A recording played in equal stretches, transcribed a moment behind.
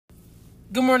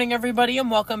Good morning, everybody, and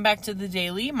welcome back to The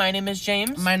Daily. My name is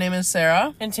James. My name is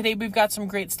Sarah. And today we've got some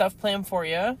great stuff planned for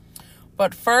you.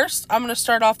 But first, I'm going to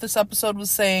start off this episode with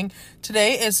saying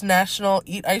today is National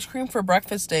Eat Ice Cream for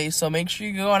Breakfast Day, so make sure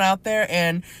you go on out there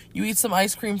and you eat some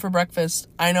ice cream for breakfast.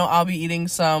 I know I'll be eating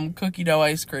some cookie dough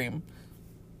ice cream.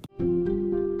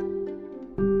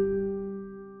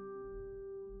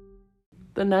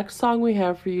 The next song we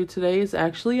have for you today is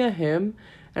actually a hymn,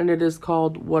 and it is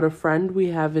called What a Friend We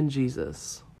Have in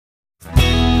Jesus.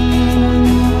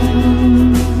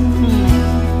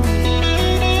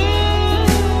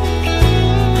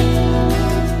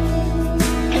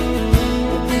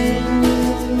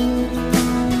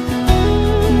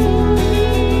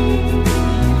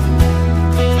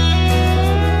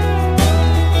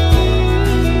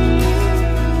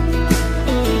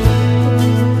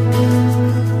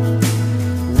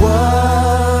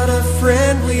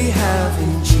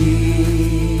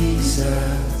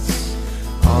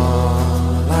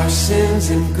 Sins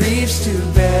and griefs to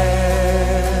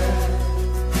bear.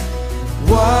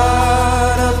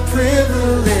 What a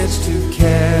privilege to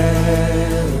carry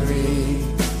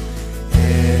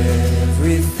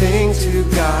everything to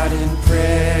God in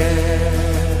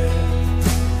prayer.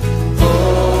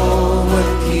 Oh, what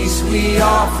peace we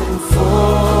often forfeit.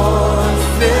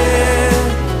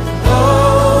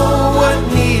 Oh, what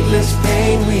needless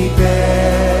pain we bear.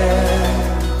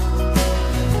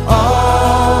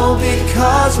 All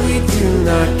because we do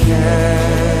not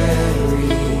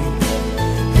carry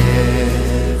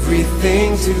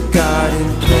everything to God in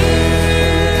prayer.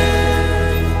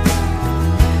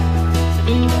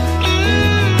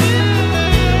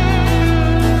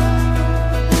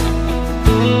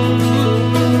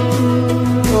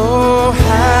 Oh,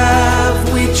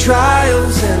 have we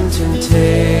trials and temptations?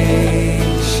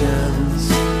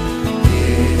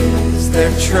 Is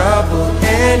there trouble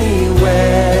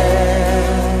anywhere?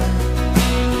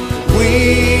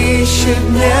 We should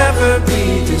never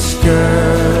be discouraged.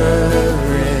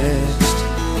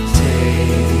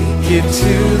 Take it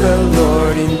to the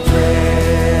Lord in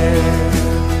prayer.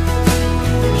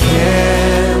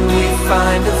 Can we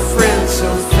find a friend so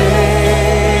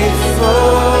faithful,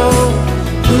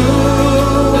 who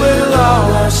will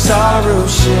all our sorrow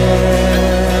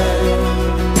share?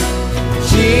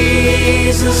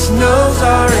 Jesus knows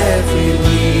our every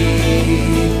weakness.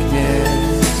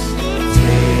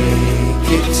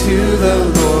 Get to the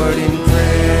Lord in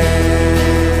prayer.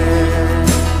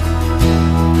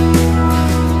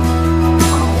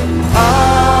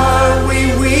 Are we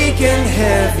weak and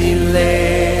heavy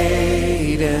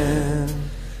laden,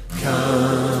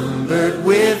 cumbered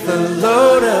with a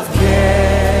load of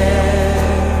care?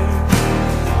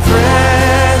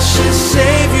 Precious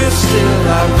Savior, still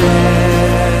our refuge.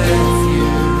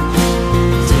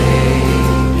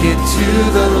 Take it to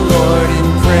the Lord in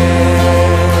prayer.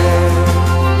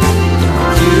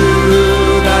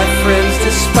 Friends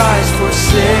despise,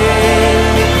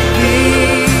 forsake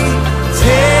thee.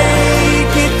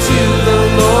 Take it to the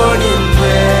Lord in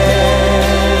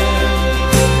prayer.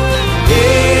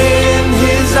 In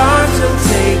His arms He'll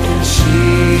take and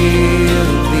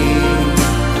shield thee.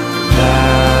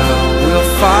 Thou wilt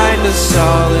find a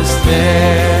solace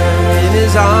there in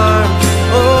His arms.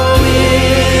 Oh,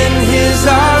 in His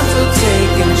arms He'll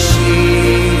take and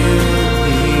shield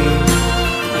thee.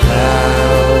 Thou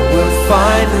wilt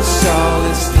find a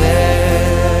solace there.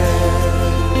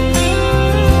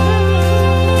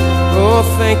 Oh,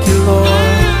 thank you, Lord.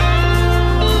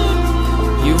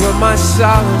 You are my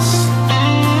solace,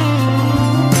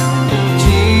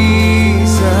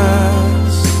 Jesus.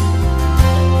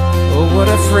 Oh, what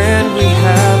a friend we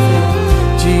have in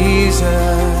Jesus.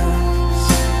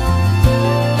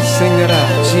 Sing that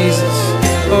out, Jesus.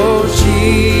 Oh,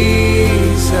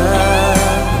 Jesus.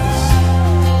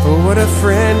 Oh, what a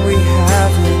friend we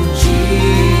have in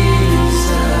Jesus.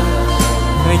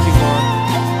 Thank you, Lord.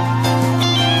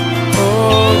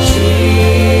 Oh, Jesus.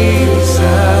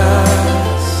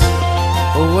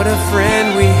 Oh, what a friend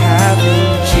we have in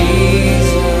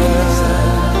Jesus.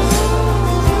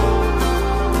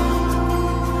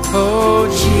 Oh,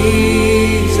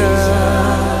 Jesus.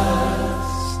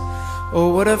 Oh,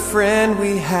 what a friend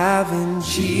we have in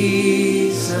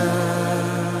Jesus.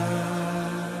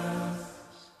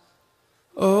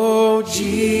 Oh,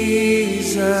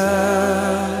 Jesus.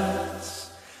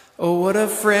 Oh, what a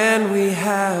friend we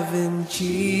have in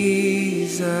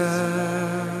Jesus.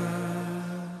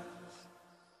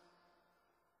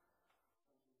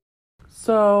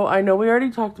 So, I know we already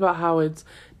talked about how it's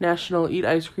National Eat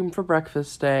Ice Cream for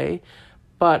Breakfast Day,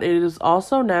 but it is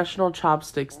also National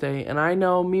Chopsticks Day, and I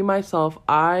know me, myself,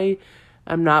 I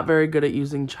am not very good at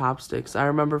using chopsticks. I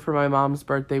remember for my mom's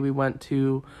birthday, we went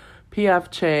to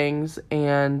P.F. Chang's,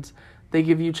 and they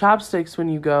give you chopsticks when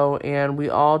you go, and we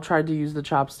all tried to use the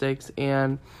chopsticks,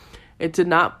 and it did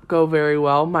not go very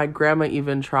well. My grandma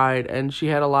even tried, and she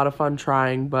had a lot of fun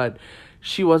trying, but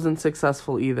she wasn't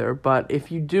successful either. But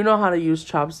if you do know how to use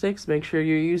chopsticks, make sure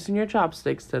you're using your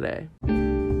chopsticks today.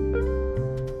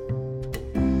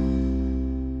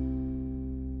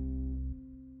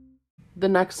 The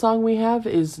next song we have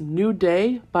is New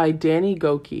Day by Danny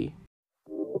Gokey.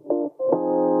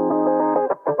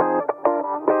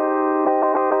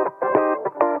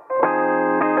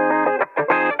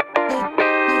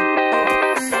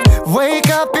 Wake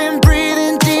up and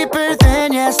breathing deeper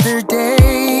than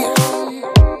yesterday.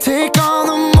 Take on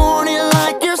the morning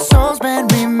like your soul's been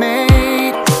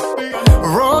remade.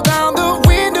 Roll down the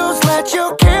windows, let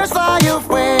your cares fly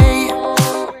away.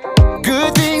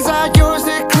 Good things are yours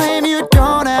to claim, you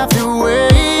don't have to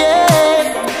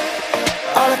wait.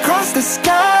 All across the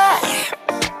sky,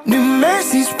 new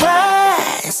mercies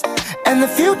rise, and the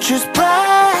future's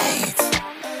bright.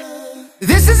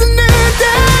 This is a new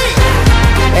day.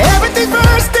 Everything's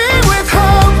bursting with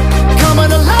hope,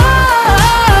 coming alive.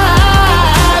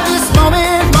 This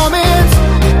moment,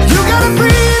 you gotta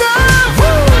breathe up.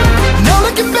 No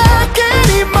looking back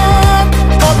anymore.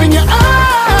 Open your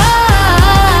eyes,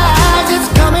 it's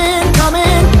coming.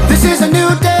 This is a new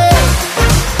day.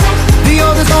 The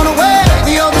old is gone away,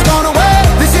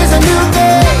 This is a new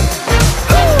day.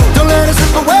 Don't let it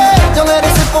slip away,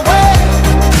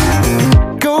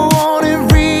 Go on and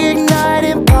reignite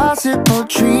impossible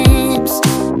dreams.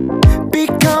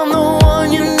 Become the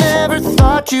one you never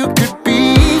thought you could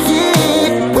be.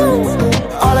 Woo.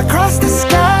 All across the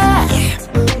sky,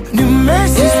 new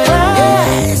mercies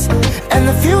rise, and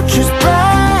the future's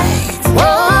bright.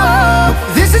 Whoa.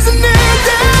 This is a new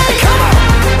day. Come on.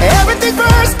 Everything's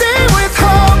bursting with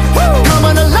hope,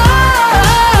 coming alive.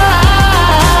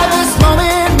 This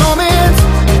moment,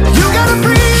 you gotta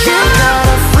breathe.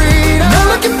 No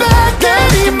looking back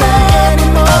anymore.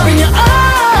 Open your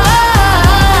eyes,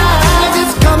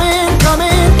 it's coming.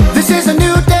 This is a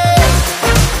new day.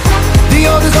 The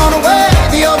old is gone away,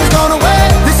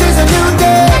 This is a new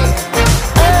day.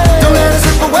 Don't let it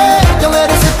slip away,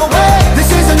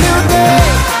 This is a new day.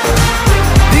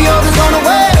 The old is gone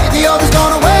away,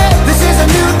 This is a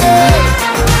new day.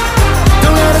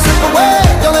 Don't let it slip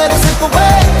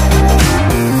away,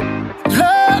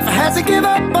 Love hasn't given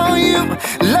up on you.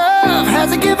 Love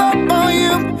hasn't given up on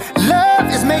you.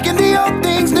 Love is making the old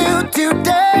things new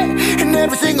today and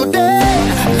every single day.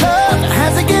 Love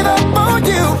hasn't given up on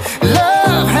you.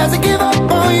 Love hasn't given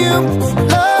up on you.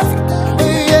 Love,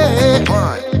 yeah.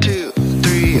 1, 2,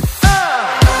 3.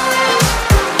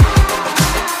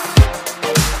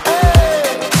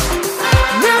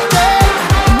 New day.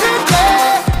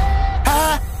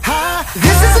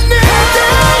 This is a new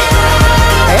day.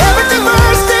 Everything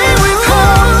bursting with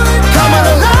hope, coming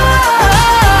alive.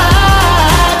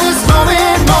 This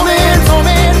moment,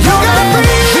 you gotta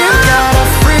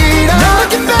breathe, no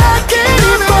looking back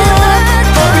anymore.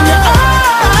 Open your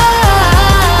eyes,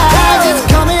 it's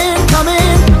coming.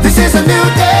 This is a new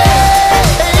day.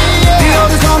 The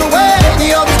old is gone away,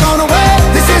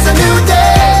 This is a new day.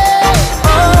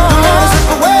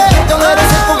 Don't let it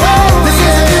slip away, This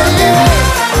is a new day.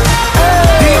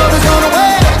 The old is gone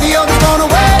away,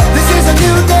 This is a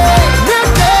new day.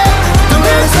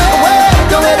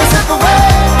 Don't let it slip away,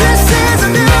 This is a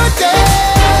new day.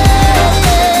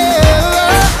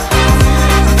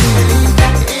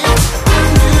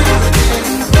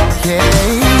 Yeah.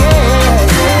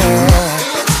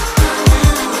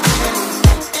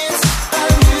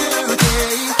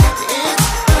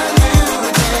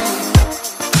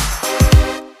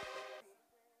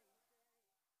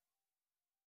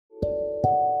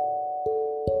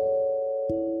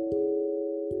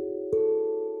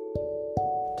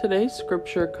 Today's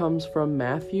scripture comes from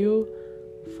Matthew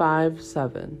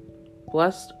 5:7.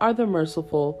 Blessed are the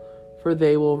merciful, for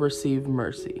they will receive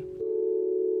mercy.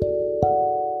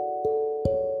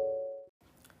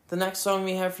 The next song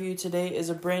we have for you today is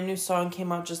a brand new song,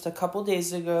 came out just a couple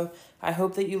days ago. I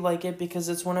hope that you like it because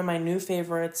it's one of my new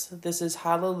favorites. This is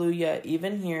Hallelujah,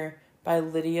 Even Here by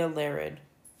Lydia Larid.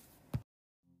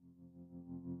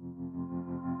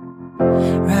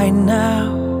 Right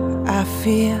now, I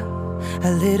feel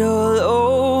a little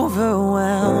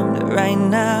overwhelmed. Right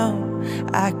now,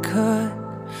 I could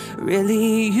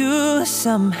really use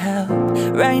some help.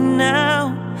 Right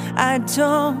now, I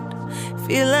don't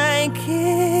feel like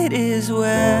it is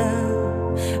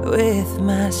well with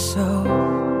my soul.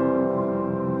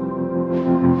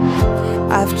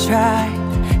 I've tried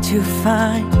to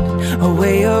find a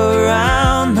way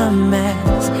around the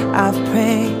mess. I've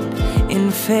prayed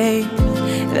in faith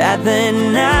that the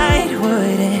night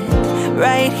would end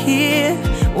right here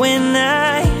when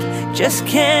I just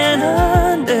can't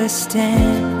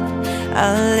understand.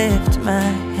 I lift my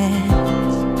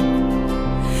hands.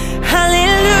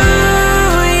 Hallelujah,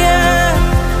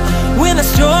 when the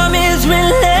storm is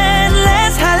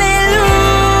relentless.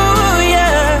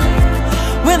 Hallelujah,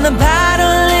 when the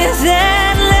battle is endless.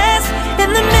 In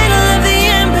the middle of the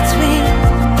in-between,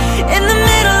 in the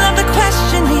middle of the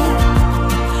questioning,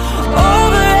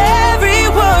 over every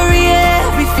worry,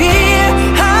 every fear.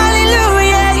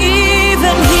 Hallelujah,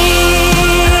 even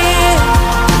here.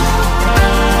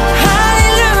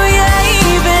 Hallelujah,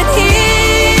 even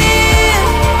here.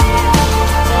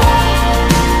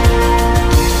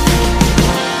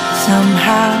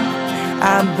 Somehow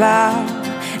I bow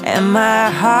and my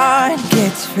heart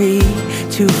gets free.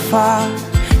 Too far,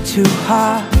 too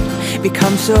hard,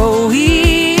 becomes so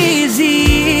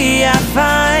easy. I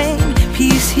find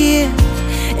peace here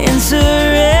in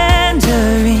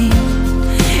surrendering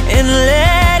and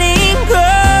letting go.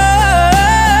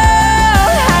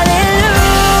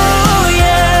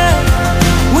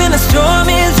 Hallelujah, when the storm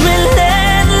is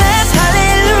relentless.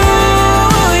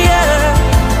 Hallelujah,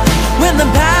 when the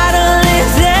battle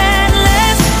is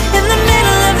endless. In the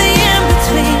middle of the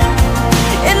in-between,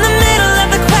 in the middle of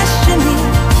the questioning,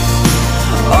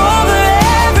 over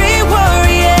every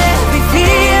worry, every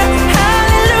fear.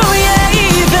 Hallelujah,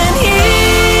 even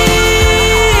here.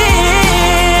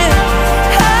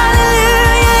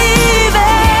 Hallelujah,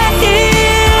 even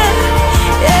here.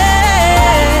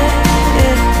 Yeah.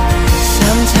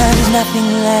 Sometimes nothing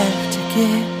left to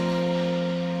give,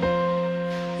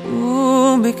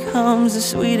 ooh, becomes the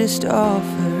sweetest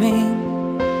offering.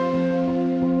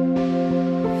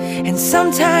 And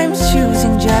sometimes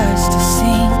choosing just to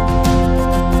sing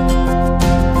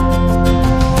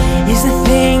is the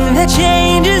thing that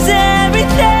changes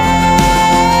everything.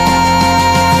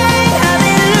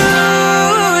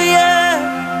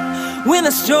 Hallelujah, when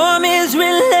the storm is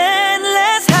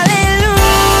relentless. Hallelujah,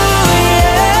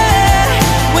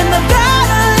 when the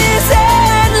battle is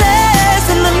endless.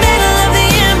 In the middle of the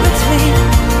in-between,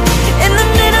 in the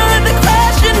middle of the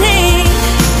questioning,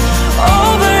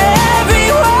 over every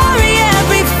worry,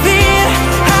 every fear.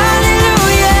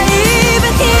 Hallelujah,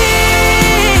 even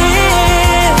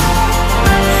here.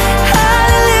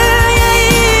 Hallelujah,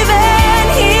 even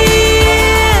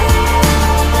here.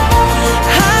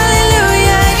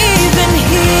 Hallelujah, even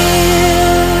here.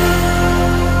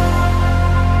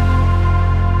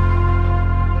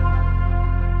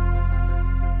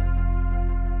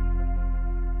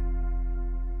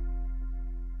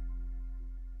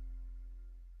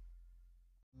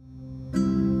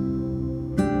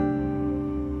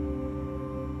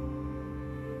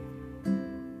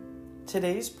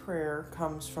 Today's prayer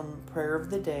comes from Prayer of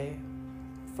the Day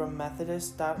from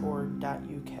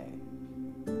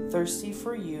Methodist.org.uk. Thirsty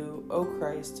for you, O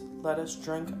Christ, let us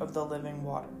drink of the living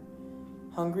water.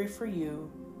 Hungry for you,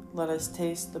 let us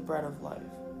taste the bread of life.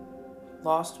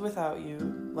 Lost without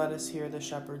you, let us hear the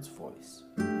shepherd's voice.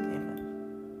 Amen.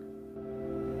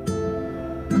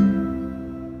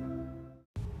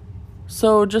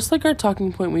 So, just like our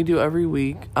talking point we do every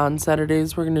week, on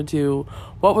Saturdays we're going to do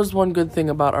what was one good thing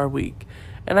about our week.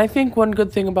 And I think one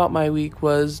good thing about my week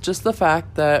was just the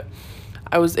fact that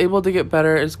I was able to get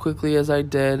better as quickly as I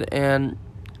did. And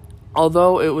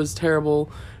although it was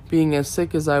terrible being as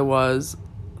sick as I was,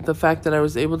 the fact that I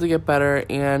was able to get better,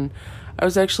 and I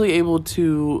was actually able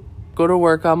to go to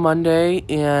work on Monday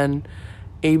and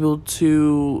able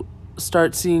to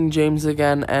start seeing James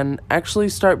again and actually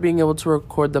start being able to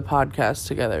record the podcast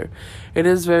together. It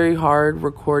is very hard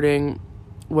recording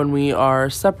when we are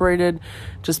separated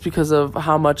just because of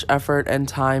how much effort and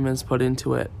time is put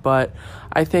into it. But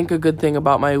I think a good thing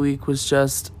about my week was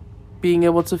just being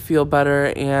able to feel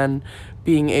better and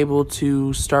being able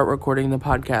to start recording the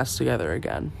podcast together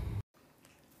again.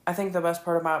 I think the best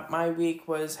part about my week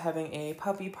was having a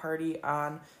puppy party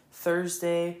on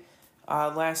Thursday.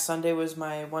 Last Sunday was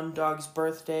my one dog's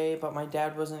birthday, but my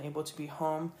dad wasn't able to be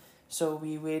home, so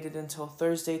we waited until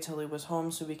Thursday till he was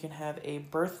home so we can have a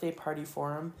birthday party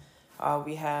for him.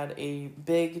 We had a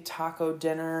big taco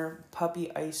dinner,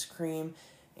 puppy ice cream,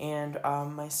 and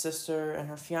my sister and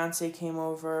her fiance came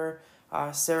over.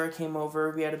 Sarah came over.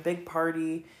 We had a big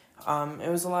party. It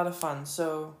was a lot of fun.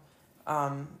 So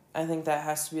I think that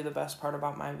has to be the best part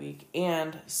about my week.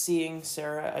 And seeing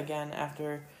Sarah again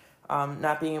after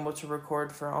not being able to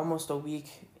record for almost a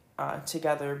week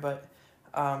together, but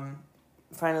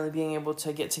finally being able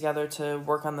to get together to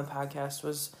work on the podcast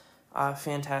was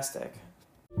fantastic.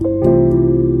 The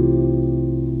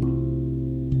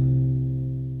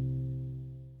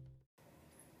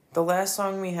last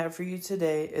song we have for you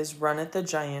today is Run It the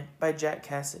Giant by Jack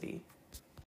Cassidy.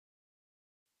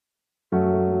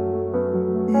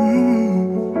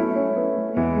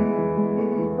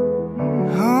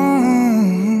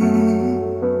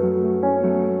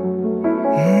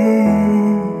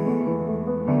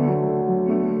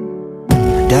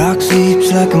 Dog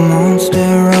sleeps like a monster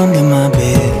under my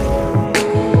bed,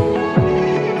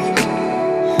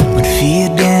 when fear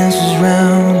dances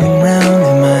round and round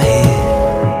in my head.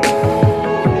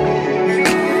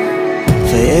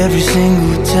 For every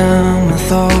single time I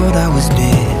thought I was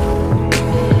dead,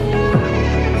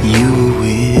 you were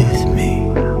with me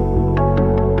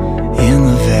in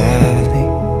the valley.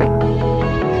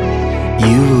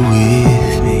 You were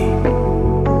with me.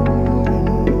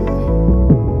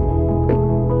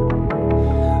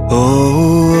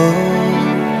 Oh,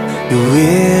 you're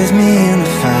with me in the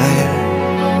fire,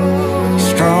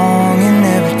 strong and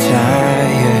never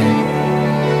tired.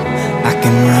 I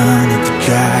can run at the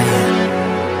giant.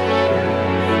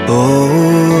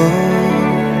 Oh,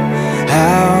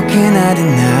 how can I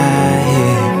deny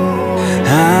it?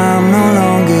 I'm no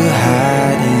longer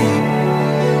hiding.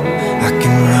 I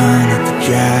can run at the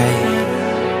giant.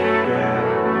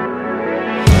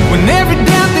 When every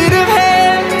doubt that I've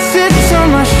had sits on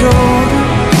my shoulder,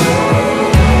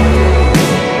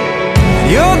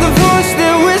 you're the voice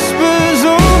that whispers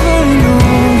over and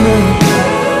over.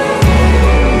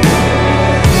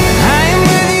 I am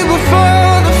with you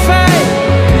before the fight,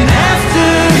 and after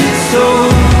it's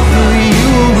over, you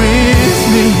are with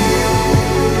me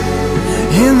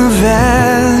in the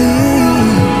valley.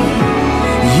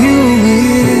 You are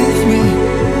with me,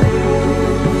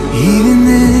 even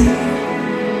then.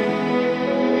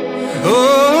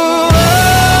 Oh,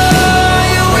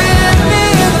 you're with me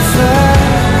in the fire,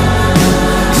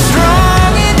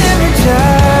 strong and never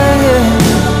tired.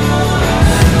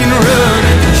 Can run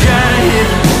at the giant.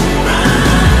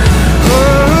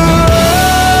 Oh,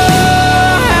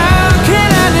 how can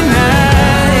I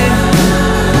deny it?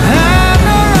 I'm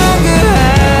no longer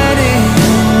hiding.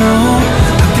 No,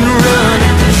 I can run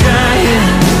at the giant.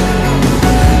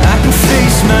 I can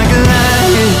face my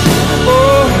Goliath.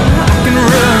 Oh, I can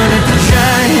run at the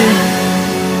giant.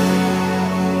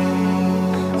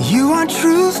 You are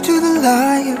truth to the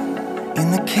liar. In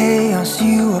the chaos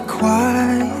you are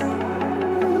quiet.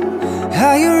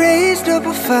 How you raised up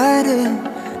a fighter.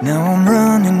 Now I'm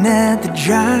running at the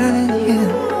giant.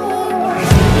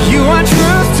 You are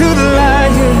truth to the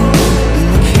liar. In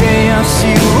the chaos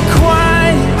you are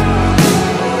quiet.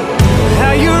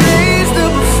 How you raised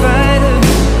up a fighter.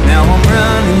 Now I'm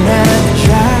running at the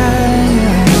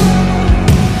giant.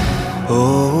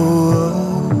 Oh,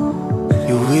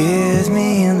 you're with me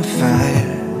in the fire,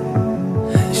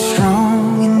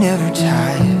 strong and never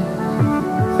tired.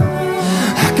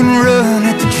 I can run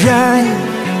at the giant.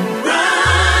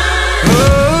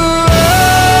 Oh,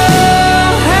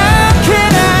 how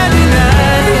can I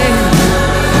deny it?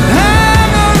 I'm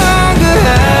no longer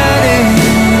hiding.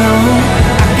 No,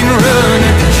 I can run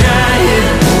at the giant.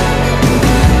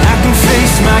 I can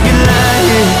face my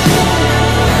Goliath.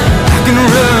 I can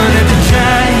run at the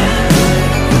giant.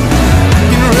 I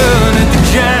can run at the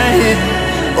giant.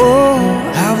 Oh,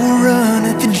 I will run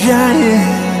at the giant.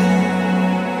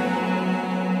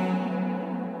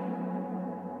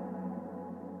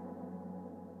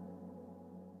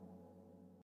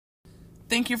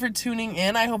 Thank you for tuning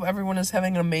in. I hope everyone is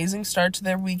having an amazing start to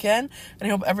their weekend, and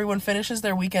I hope everyone finishes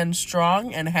their weekend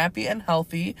strong and happy and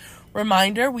healthy.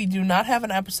 Reminder, we do not have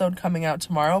an episode coming out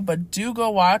tomorrow, but do go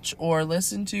watch or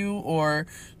listen to or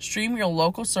stream your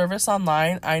local service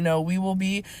online. I know we will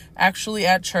be actually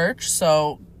at church,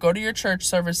 so go to your church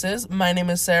services. My name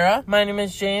is Sarah. My name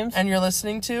is James. And you're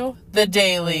listening to The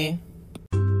Daily.